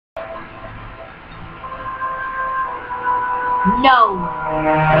No.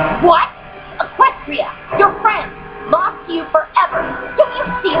 What? Equestria, your friend, lost to you forever. Don't you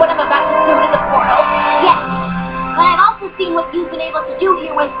see what I'm about to do to the portal? Yes, but I've also seen what you've been able to do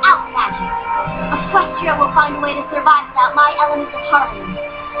here without magic. Equestria will find a way to survive without my elements of harmony.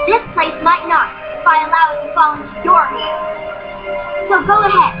 This place might not, if I allow it to fall into your hands. So go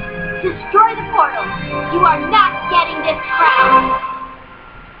ahead, destroy the portal. You are not getting this crown.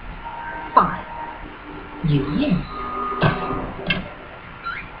 Fine. You win.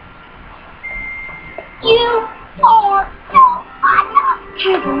 You are... I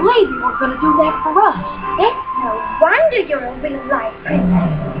can't believe you were going to do that for us. It's no wonder you're a real-life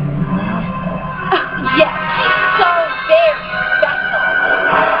princess. Yes, she's so very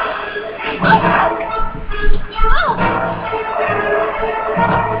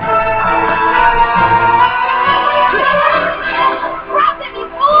Grab them, you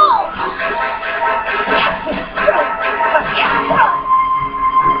fool!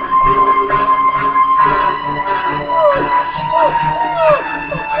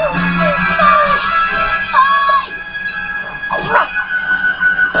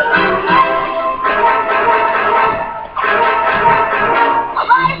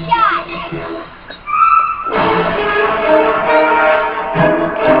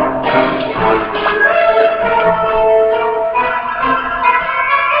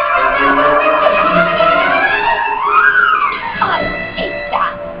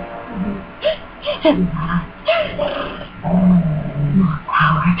 More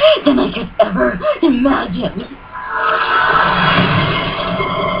power than I could ever imagine.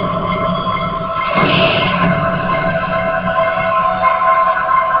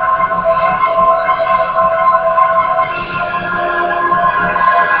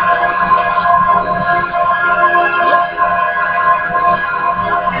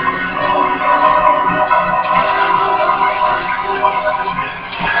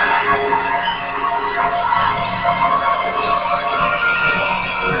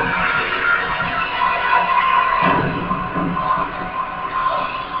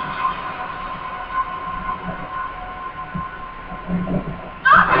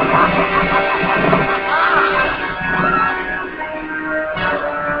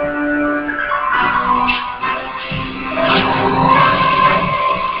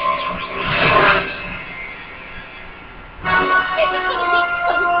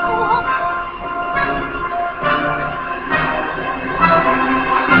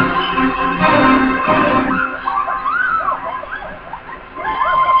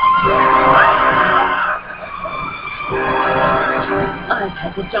 I've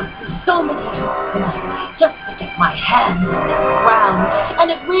had to jump through so many hoops just to get my hands on this crown, and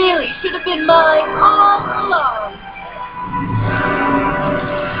it really should have been mine all along.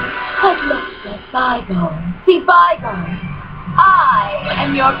 But let's let bygones be bygones. I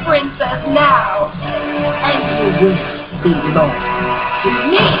am your princess now, and you will be loyal to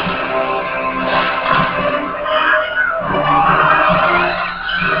me.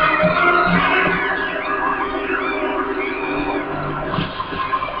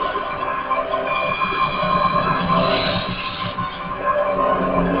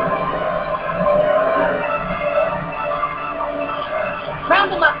 Round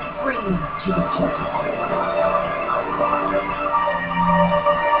them up and bring them to the portal.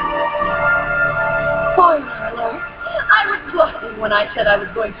 Spoiler alert. I was bluffing when I said I was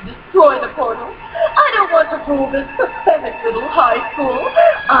going to destroy the portal. I don't want to rule this pathetic little high school.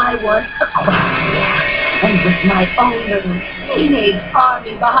 I want Equestria. And with my own little teenage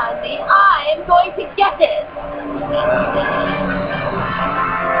army behind me, I am going to get it.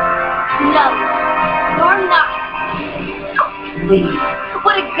 No, you're not. Please.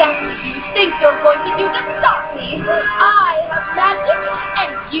 What exactly do you think you're going to do to stop me? I have magic,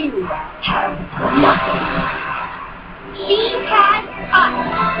 and you have nothing. She has us.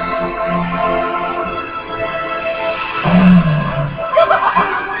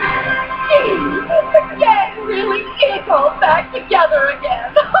 Gee, the gang really is all back together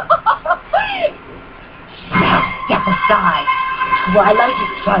again. Now step aside. Twilight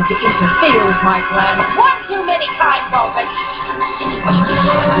is trying to interfere with my plans one too many times already.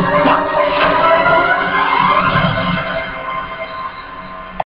 Stop